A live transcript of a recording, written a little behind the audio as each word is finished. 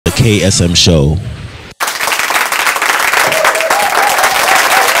KSM show.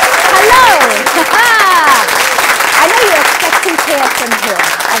 Hello! I know you're expecting KSM here.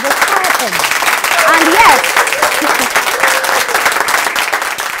 I was hired in. And yes,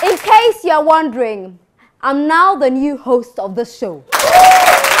 in case you're wondering, I'm now the new host of the show.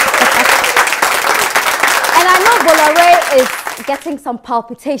 And I know Bolare is getting some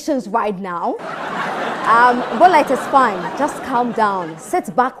palpitations right now. But it is fine. Just calm down.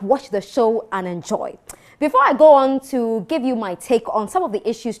 Sit back, watch the show, and enjoy. Before I go on to give you my take on some of the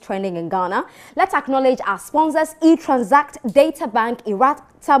issues trending in Ghana, let's acknowledge our sponsors: eTransact, Data Bank,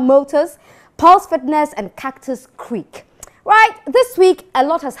 Irata Motors, Pulse Fitness, and Cactus Creek. Right, this week a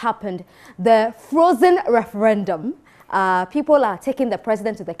lot has happened. The frozen referendum. People are taking the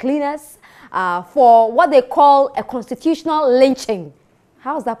president to the cleaners for what they call a constitutional lynching.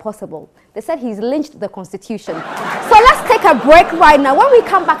 How is that possible? They said he's lynched the constitution. So let's take a break right now. When we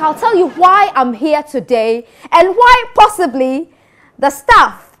come back, I'll tell you why I'm here today and why possibly the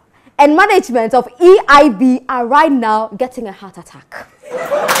staff and management of EIB are right now getting a heart attack.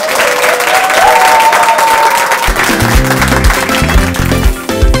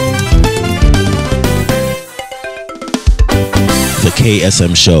 The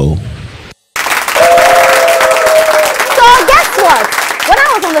KSM show. So guess what? When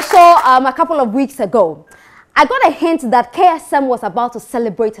I was on the show a couple of weeks ago, I got a hint that KSM was about to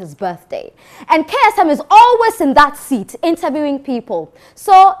celebrate his birthday. And KSM is always in that seat interviewing people.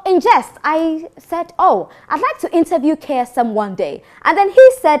 So in jest, I said, oh, I'd like to interview KSM one day. And then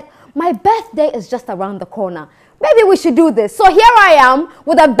he said, my birthday is just around the corner. Maybe we should do this. So here I am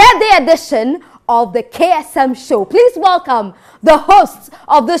with a birthday edition of the KSM show. Please welcome the host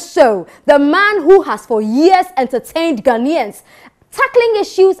of the show, the man who has for years entertained Ghanaians, tackling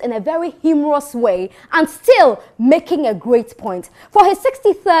issues in a very humorous way and still making a great point. For his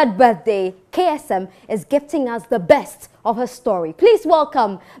 63rd birthday, KSM is gifting us the best of her story. Please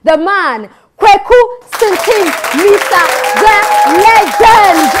welcome the man, Kweku Sintin Misa, the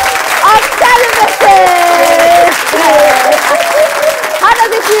legend of television. How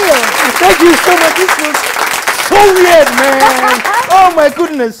does it feel? Thank you so much. This was so weird, man. Oh my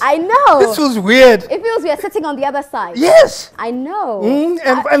goodness. I know. This was weird. It feels we are sitting on the other side. Yes. I know.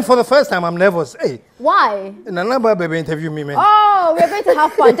 And for the first time, I'm nervous. Hey. Why? Nana baby interview me, man. Oh, we're going to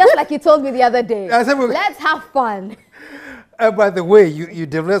have fun, just like you told me the other day. I said let's have fun. By the way, you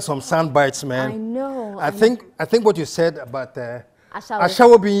developed some sound bites, man. I know. I think what you said about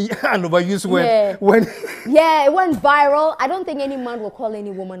Ashawo being an overused word. Yeah. Yeah, it went viral. I don't think any man will call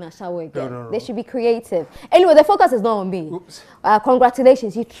any woman Ashawo again. No. They should be creative. Anyway, the focus is not on me.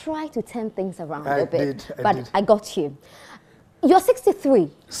 Congratulations. You tried to turn things around a bit. I did. I got you. You're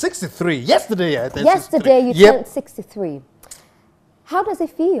 63. 63. Yesterday, I think. Yesterday, you turned 63. How does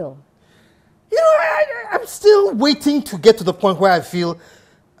it feel? You know, I'm still waiting to get to the point where I feel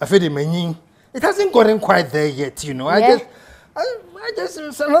the meaning. It hasn't gotten quite there yet, you know. Yeah. I just,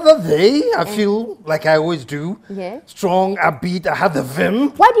 it's another day. I feel like I always do. Yeah. Strong, upbeat, I have the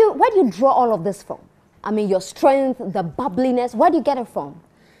vim. Where do you draw all of this from? I mean, your strength, the bubbliness, where do you get it from?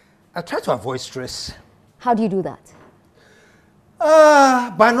 I try to avoid stress. How do you do that?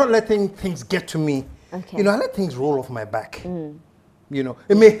 By not letting things get to me. Okay. You know, I let things roll off my back. You know,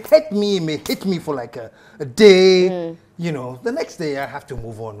 it may hit me for like a day. You know, the next day I have to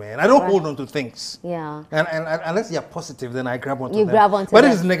move on, man. I don't hold on to things. Yeah. And unless you're positive, then I grab onto them. You grab onto them. But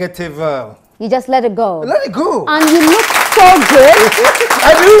them. it's negative. You just let it go. Let it go. And you look so good.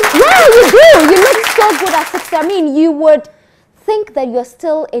 I do? Yeah, you do. You look so good at 60. I mean, you would think that you're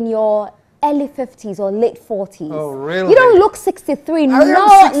still in your early 50s or late 40s. Oh, really? You don't look 63. I am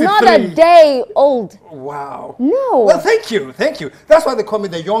 63. Not a day old. Wow. No. Well, thank you. That's why they call me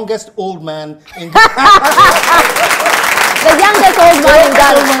the youngest old man in The youngest old man in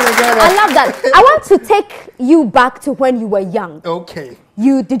Ghana. I love that. I want to take you back to when you were young. Okay.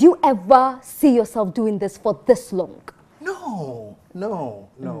 Did you ever see yourself doing this for this long? No.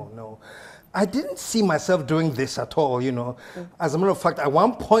 I didn't see myself doing this at all, you know. As a matter of fact, at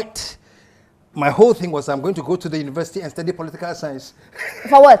one point, my whole thing was I'm going to go to the university and study political science.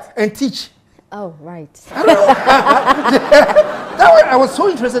 For what? And teach. Oh, right. I was so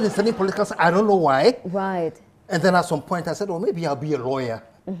interested in studying political science. I don't know why. Right. And then at some point I said, oh, maybe I'll be a lawyer.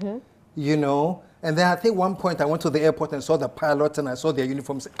 You know. And then I think one point I went to the airport and saw the pilots and I saw their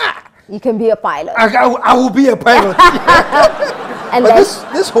uniforms. You can be a pilot. I will be a pilot. And but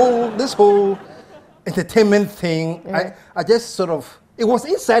this whole entertainment thing, I just sort of, it was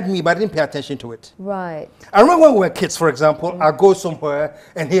inside me, but I didn't pay attention to it. Right. I remember when we were kids, for example, I'll go somewhere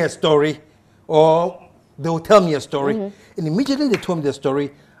and hear a story, or they will tell me a story, and immediately they told me the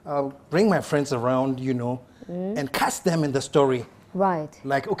story, I'll bring my friends around, you know, and cast them in the story. Right.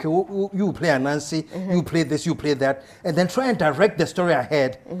 Like, okay, you play Anansi, you play this, you play that, and then try and direct the story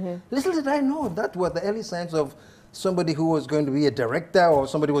ahead. Little did I know that were the early signs of somebody who was going to be a director or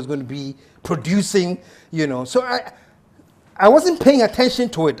somebody who was going to be producing, you know. So I wasn't paying attention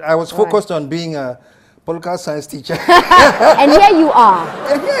to it. I was focused on being a political science teacher. And here you are.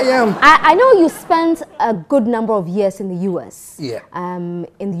 And here I am. I know you spent a good number of years in the US. Yeah.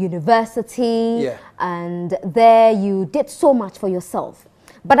 In the university. Yeah. And there you did so much for yourself.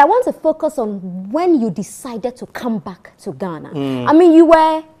 But I want to focus on when you decided to come back to Ghana. I mean, you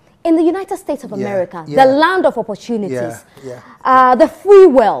were in the United States of America, the land of opportunities, the free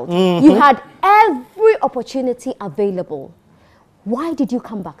world. You had every opportunity available. Why did you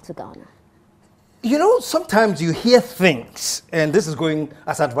come back to Ghana? You know, sometimes you hear things, and this is going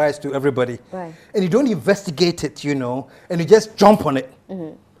as advice to everybody, and you don't investigate it, you know, and you just jump on it.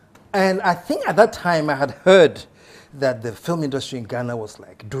 And I think at that time I had heard that the film industry in Ghana was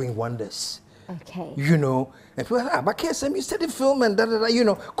like doing wonders. Okay. You know, and people are like, but KSM, you studied film and da, you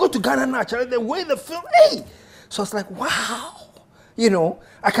know, go to Ghana now, the way the film, hey! So I was like, wow, you know,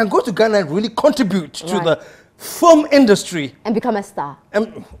 I can go to Ghana and really contribute to the film industry. And become a star.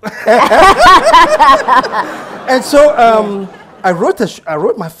 And so I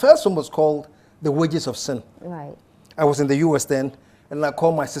wrote my first one was called The Wages of Sin. Right. I was in the US then, and I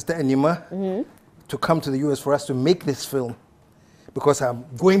called my sister Enima to come to the US for us to make this film because I'm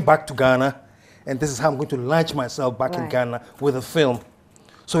going back to Ghana, and this is how I'm going to launch myself back in Ghana with a film.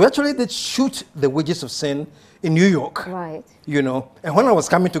 So we actually did shoot The Wages of Sin in New York. Right. You know, and when I was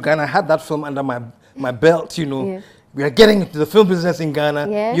coming to Ghana, I had that film under my belt, you know. We are getting into the film business in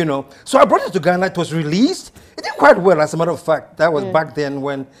Ghana, you know. So I brought it to Ghana. It was released. It did quite well, as a matter of fact. That was back then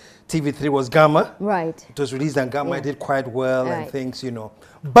when TV3 was Gamma. Right. It was released on Gamma. It did quite well and things, you know.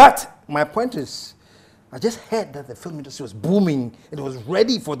 But my point is, I just heard that the film industry was booming. It was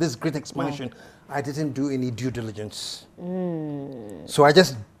ready for this great expansion. I didn't do any due diligence. So I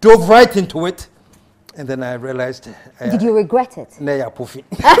just dove right into it. And then I realized... did you regret it? No, yeah, Puffy.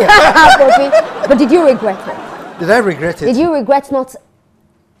 But did you regret it? Did I regret it? Did you regret not,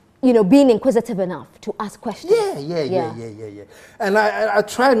 you know, being inquisitive enough to ask questions? Yeah. And I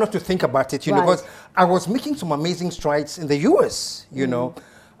try not to think about it, you know, because I was making some amazing strides in the US, you know.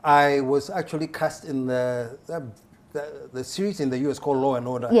 I was actually cast in the series in the US called Law and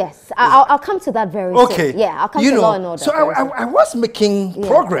Order. Yes, I'll come to that very soon. Yeah, I'll come to Law and Order. So I was making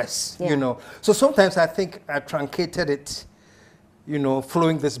progress, you know. So sometimes I think I truncated it, you know,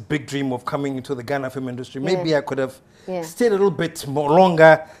 following this big dream of coming into the Ghana film industry. Maybe I could have stayed a little bit more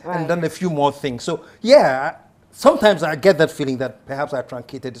longer and done a few more things. So yeah, sometimes I get that feeling that perhaps I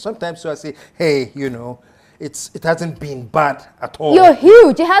truncated it. Sometimes I say, hey, you know, it hasn't been bad at all. You're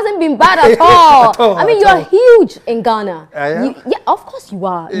huge. It hasn't been bad at all. I mean, you're huge in Ghana. I am? Yeah, of course you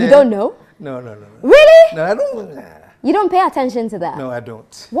are. You don't know? No. Really? No, I don't. You don't pay attention to that? No, I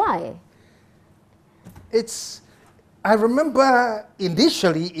don't. Why? I remember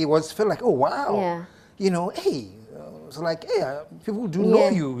initially it felt like, oh, wow. Yeah. You know, hey, it's like, hey, people do know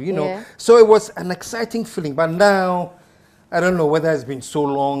you, you know. So it was an exciting feeling. But now, I don't know whether it's been so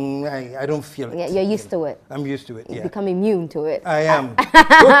long. I don't feel it. Yeah, you're used to it. I'm used to it, You've become immune to it. I am,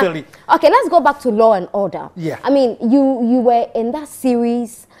 totally. Okay, let's go back to Law and Order. Yeah. I mean, you were in that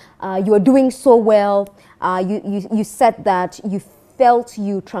series. You were doing so well. You said that you felt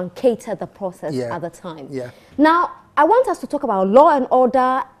you truncated the process at the time. Yeah. Now, I want us to talk about Law and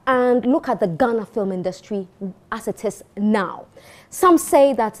Order and look at the Ghana film industry as it is now. Some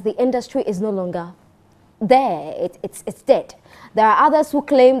say that the industry is no longer there, it's dead. There are others who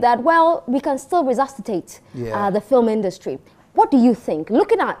claim that, well, we can still resuscitate the film industry. What do you think?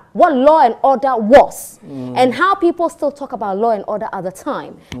 Looking at what Law and Order was and how people still talk about Law and Order at the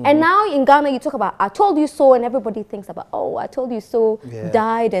time. And now in Ghana, you talk about I told you so, and everybody thinks about, oh, I told you so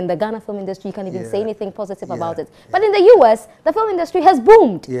died, and the Ghana film industry, you can't even say anything positive about it. But in the US, the film industry has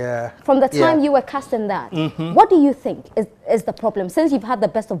boomed from the time you were cast in that. What do you think is the problem? Since you've had the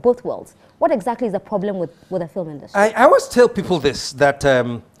best of both worlds, what exactly is the problem with the film industry? I always tell people this, that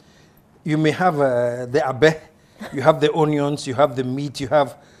you may have the abe, you have the onions, you have the meat, you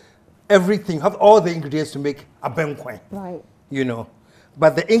have everything, you have all the ingredients to make abenkwai. Right. You know.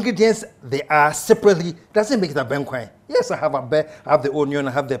 But the ingredients, they are separately, doesn't make it abenkwai. Yes, I have abe, I have the onion,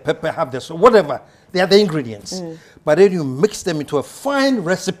 I have the pepper, I have the so whatever. They are the ingredients. But then you mix them into a fine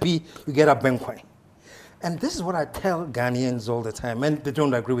recipe, you get abenkwai. And this is what I tell Ghanaians all the time, and they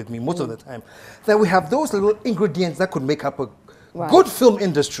don't agree with me most of the time, that we have those little ingredients that could make up a good film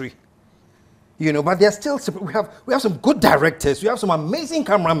industry. you know, but they're still separate. We have some good directors, we have some amazing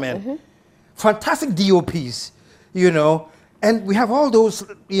cameramen, fantastic DOPs, you know, and we have all those,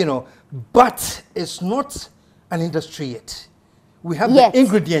 you know, but it's not an industry yet. We have the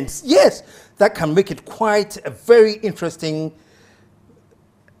ingredients, yes, that can make it quite a very interesting,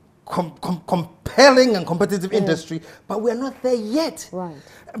 compelling and competitive industry, but we're not there yet. Right.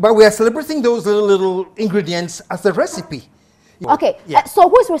 But we are celebrating those little ingredients as the recipe. Okay, so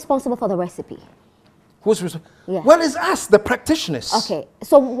who's responsible for the recipe? Who's responsible? Well, it's us, the practitioners. Okay,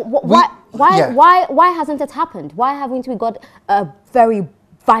 so why hasn't it happened? Why haven't we got a very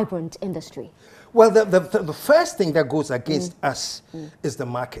vibrant industry? Well, the first thing that goes against us is the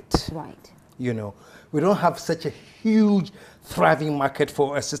market. Right. You know, we don't have such a huge, thriving market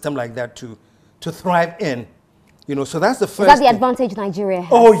for a system like that to thrive in. You know, so that's the first. Is that the advantage Nigeria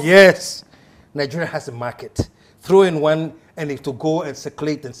has? Oh yes, Nigeria has a market. Throw in one, and it will go and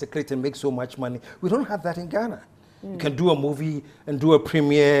circulate and make so much money. We don't have that in Ghana. You can do a movie and do a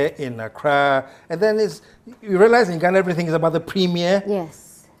premiere in Accra, and then you realize in Ghana everything is about the premiere.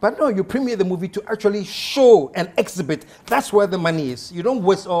 Yes. But no, you premiere the movie to actually show and exhibit. That's where the money is. You don't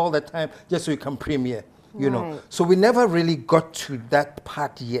waste all the time just so you can premiere. You know, so we never really got to that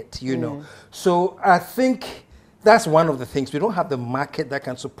part yet. You know, so I think that's one of the things. We don't have the market that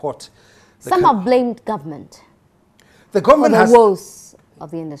can support. Some have blamed government. The government for the woes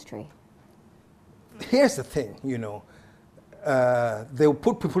of the industry. Here's the thing, you know, they'll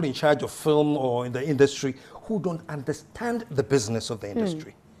put people in charge of film or in the industry who don't understand the business of the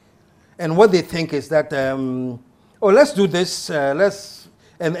industry. And what they think is that, oh, let's do this, and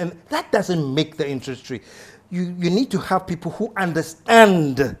that doesn't make the industry. You need to have people who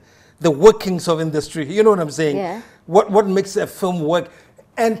understand the workings of industry. You know what I'm saying? Yeah. What makes a film work?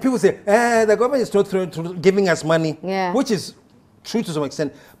 And people say, the government is not giving us money, which is true to some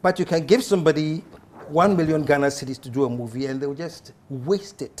extent. But you can give somebody 1 million Ghana cedis to do a movie and they'll just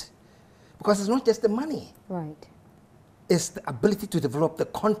waste it. Because it's not just the money. Right. It's the ability to develop the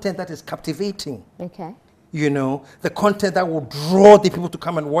content that is captivating. Okay. You know, the content that will draw the people to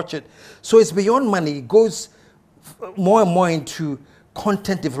come and watch it. So it's beyond money. It goes more and more into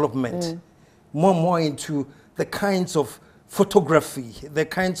content development, more and more into the kinds of photography, the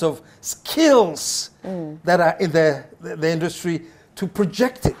kinds of skills that are in the industry to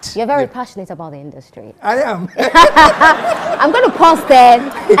project it. You're very passionate about the industry. I am. I'm going to pause there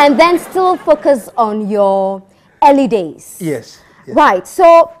and then still focus on your early days. Yes. Right.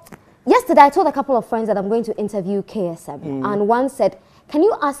 So yesterday I told a couple of friends that I'm going to interview KSM, and one said, can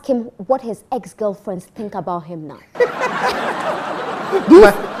you ask him what his ex-girlfriends think about him now?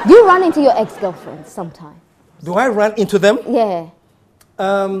 do you run into your ex-girlfriends sometime? Do I run into them? Yeah.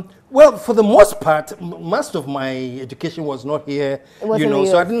 Well, for the most part, most of my education was not here, you know,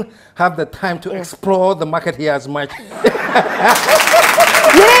 so I didn't have the time to explore the market here as much.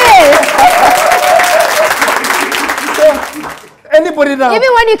 Anybody now?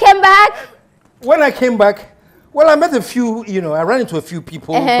 Even when you came back? When I came back, well, I met a few, you know, I ran into a few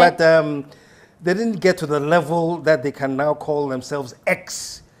people, but they didn't get to the level that they can now call themselves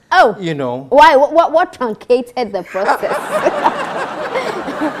ex. Oh. You know. Why? What truncated the process?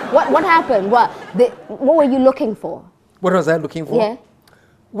 What happened? What were you looking for? What was I looking for? Yeah.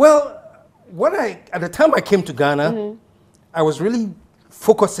 Well, at the time I came to Ghana, I was really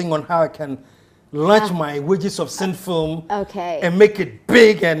focusing on how I can launch my Wages of Sin film and make it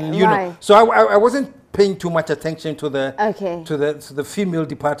big, and you know. So I wasn't paying too much attention to the female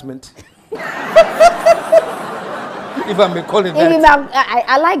department. If I may call it that.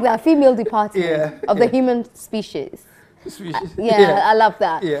 I like that, female department of the human species. I love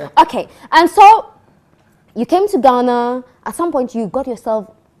that. Yeah. Okay, and so you came to Ghana. At some point, you got yourself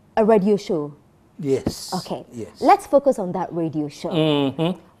a radio show. Yes. Okay. Yes. Let's focus on that radio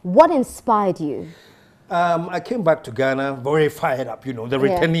show. What inspired you? I came back to Ghana very fired up, you know, the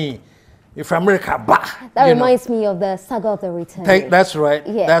returnee. If America, bah! That reminds me of the saga of the returnee. That's right.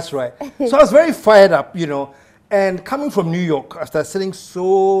 Yes. That's right. So I was very fired up, you know. And coming from New York, after sitting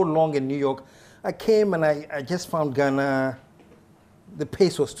so long in New York, I came and I just found Ghana, the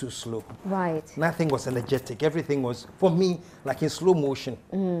pace was too slow. Right. Nothing was energetic. Everything was, for me, like in slow motion.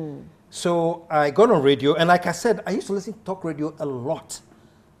 So I got on radio, and like I said, I used to listen to talk radio a lot.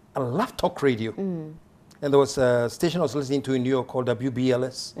 I love talk radio. And there was a station I was listening to in New York called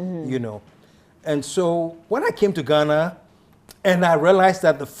WBLS, you know. And so when I came to Ghana, and I realized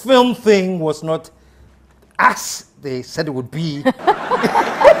that the film thing was not as they said it would be,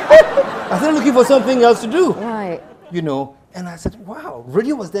 I started looking for something else to do. Right. You know, and I said, wow,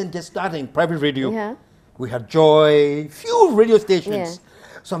 radio was then just starting, private radio. Yeah. We had Joy, few radio stations.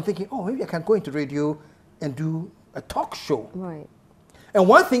 So I'm thinking, oh, maybe I can go into radio and do a talk show. Right. And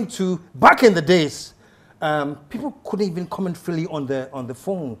one thing too, back in the days, people couldn't even comment freely on the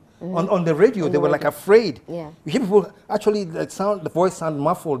phone, on the radio. They were like afraid. Yeah. You hear people actually the voice sound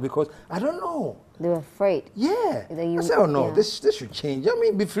muffled because I don't know. They were afraid. Yeah. I I said, oh no, this should change. I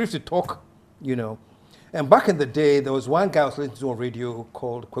mean, be free to talk, you know. And back in the day, there was one guy I was listening to on radio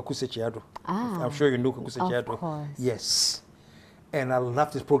called Kweku Sechiado. Ah. I'm sure you know Kweku Sechiado. Of course. Yes. And I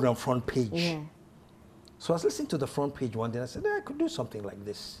loved this program, Front Page. Yeah. So I was listening to the Front Page one day and I said, I could do something like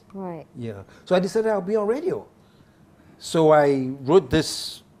this. Right. Yeah. So I decided I'll be on radio. So I wrote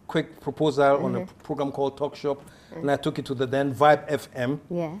this quick proposal on a program called Talk Shop, and I took it to the then Vibe FM.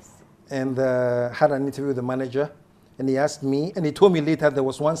 Yes. And had an interview with the manager, and he asked me, and he told me later there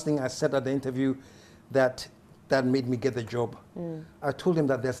was one thing I said at the interview that made me get the job. I told him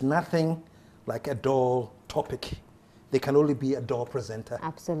that there's nothing like a dull topic. There can only be a dull presenter.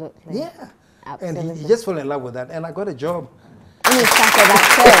 Absolutely. Yeah. Absolutely. And he just fell in love with that, and I got a job. And you started that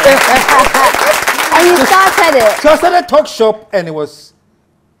show. And you started it. So I started Talk Shop, and it was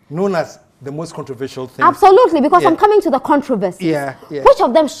known as the most controversial thing. Absolutely, because Yeah. I'm coming to the controversies. Yeah, yeah. Which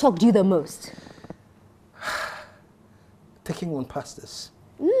of them shocked you the most? Taking on pastors.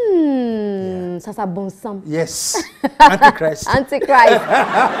 Sasa Bonsam. Yes. Antichrist. Antichrist.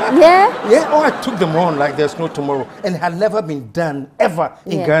 Yeah? Yeah, oh, I took them on like there's no tomorrow. And it had never been done ever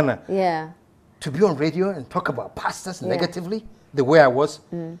in Yeah. Ghana. Yeah. To be on radio and talk about pastors negatively, the way I was.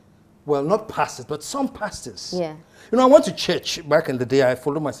 Well, not pastors, but some pastors. Yeah. You know, I went to church back in the day. I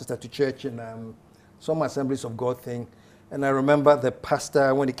followed my sister to church in some Assemblies of God thing. And I remember the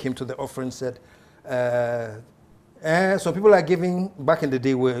pastor, when he came to the offering, said, some people are giving, back in the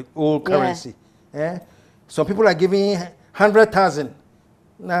day, were old currency. Some people are giving 100,000.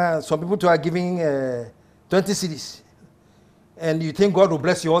 Now, some people too are giving 20 cedis. And you think God will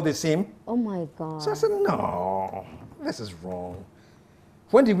bless you all the same? Oh my God. So I said, no, this is wrong.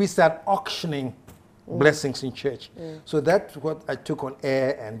 When did we start auctioning blessings in church? So that's what I took on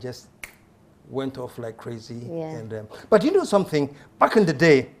air and just went off like crazy. Yeah. And, but you know something? Back in the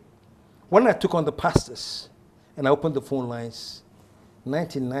day, when I took on the pastors and I opened the phone lines,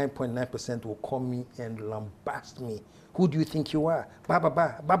 99.9% will call me and lambast me. Who do you think you are? Ba ba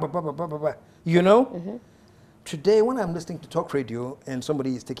ba ba ba ba ba ba ba ba. You know? Today, when I'm listening to talk radio and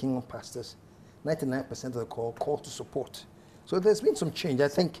somebody is taking on pastors, 99% of the call to support. So there's been some change, I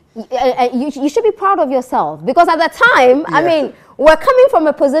think. You should be proud of yourself, because at the time, I mean, we're coming from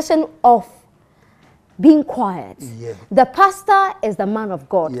a position of being quiet. Yeah. The pastor is the man of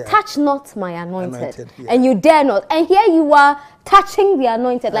God. Yeah. Touch not my anointed. Yeah. And you dare not. And here you are touching the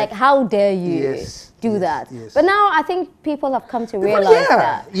anointed. Like, how dare you do that? Yes. But now I think people have come to realize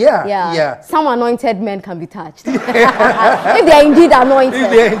that. Some anointed men can be touched. If they are indeed anointed. If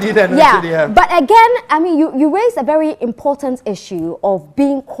they are indeed anointed, yeah. But again, I mean, you raised a very important issue of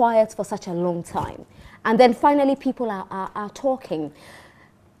being quiet for such a long time. And then finally people are talking.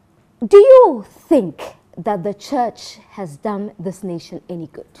 Do you think that the church has done this nation any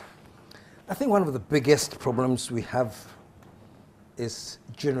good? I think one of the biggest problems we have is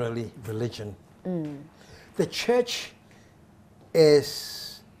generally religion. The church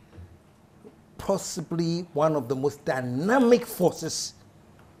is possibly one of the most dynamic forces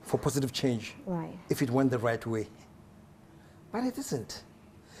for positive change, if it went the right way. But it isn't.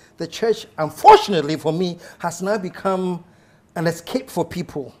 The church, unfortunately for me, has now become an escape for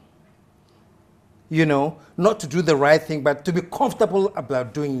people. You know, not to do the right thing, but to be comfortable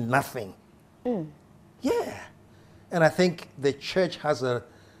about doing nothing. Yeah. And I think the church has a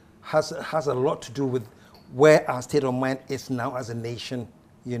lot to do with where our state of mind is now as a nation,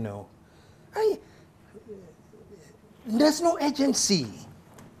 you know. There's no urgency.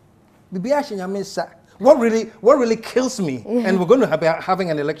 What really kills me, and we're going to be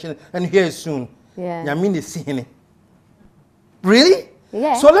having an election, and here is soon. Really?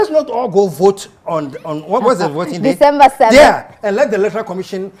 Yeah. So let's not all go vote on what was the voting day? December 7th. Yeah, and let the electoral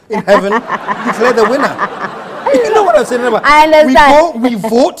commission in heaven declare the winner. You know what I'm saying? I understand. We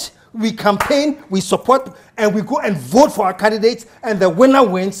vote, we campaign, we support, and we go and vote for our candidates, and the winner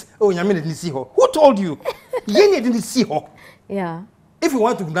wins. Oh, Nyame didn't see her. Who told you? Yenye didn't see her. Yeah. If you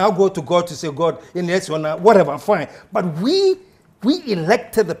want to now go to God to say, God, whatever, fine. But we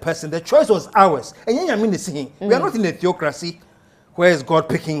elected the person. The choice was ours. And Nyame is saying, we are not in a theocracy. Where is God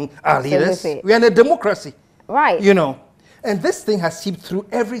picking our leaders? We are in a democracy. Right. You know. And this thing has seeped through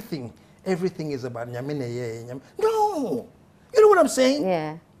everything. Everything is about Nyame. No. You know what I'm saying?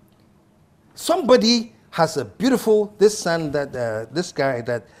 Yeah. Somebody has a beautiful, this guy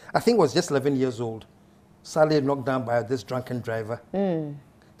that I think was just 11 years old, sadly knocked down by this drunken driver.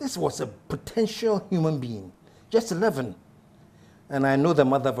 This was a potential human being, just 11. And I know the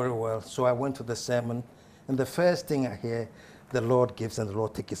mother very well, so I went to the sermon, and the first thing I hear, the Lord gives and the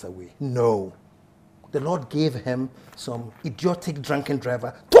Lord takes away. No. The Lord gave him some idiotic drunken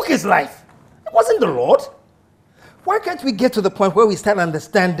driver, took his life. It wasn't the Lord. Why can't we get to the point where we start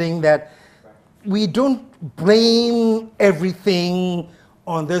understanding that we don't blame everything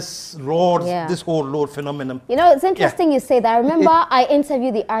on this Lord, this whole Lord phenomenon? You know, it's interesting you say that. I remember I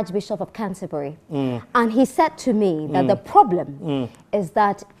interviewed the Archbishop of Canterbury, and he said to me that the problem is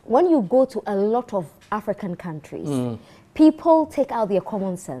that when you go to a lot of African countries, people take out their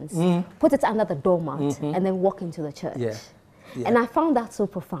common sense, put it under the doormat, and then walk into the church. Yeah. And I found that so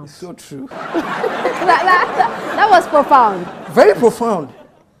profound. It's so true. that was profound. Very profound.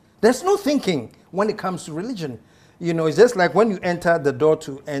 There's no thinking when it comes to religion. You know, it's just like when you enter the door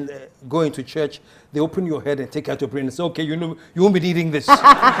to go into church, they open your head and take out your brain and say, okay, you know, you won't be needing this.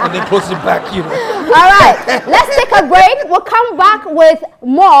 And then close it back, you know. All right, let's take a break. We'll come back with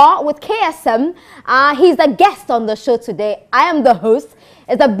more with KSM. He's the guest on the show today. I am the host.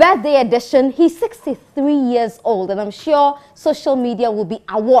 It's a birthday edition. He's 63 years old, and I'm sure social media will be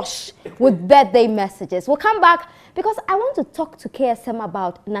awash with birthday messages. We'll come back because I want to talk to KSM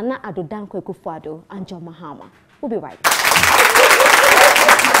about Nana Addo Dankwa Akufo-Addo and John Mahama. We'll be right back.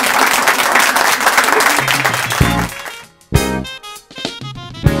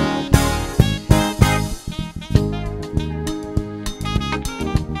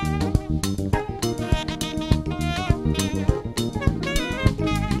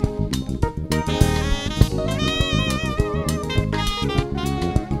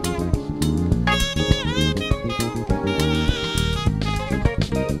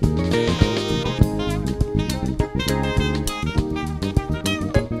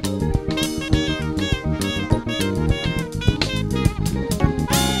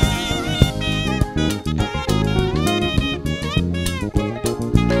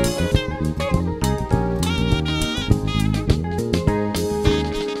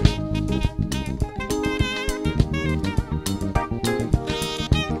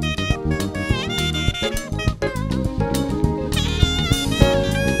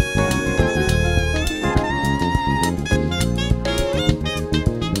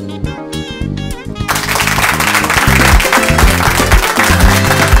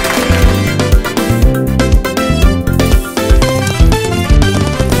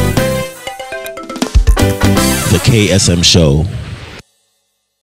 KSM Show.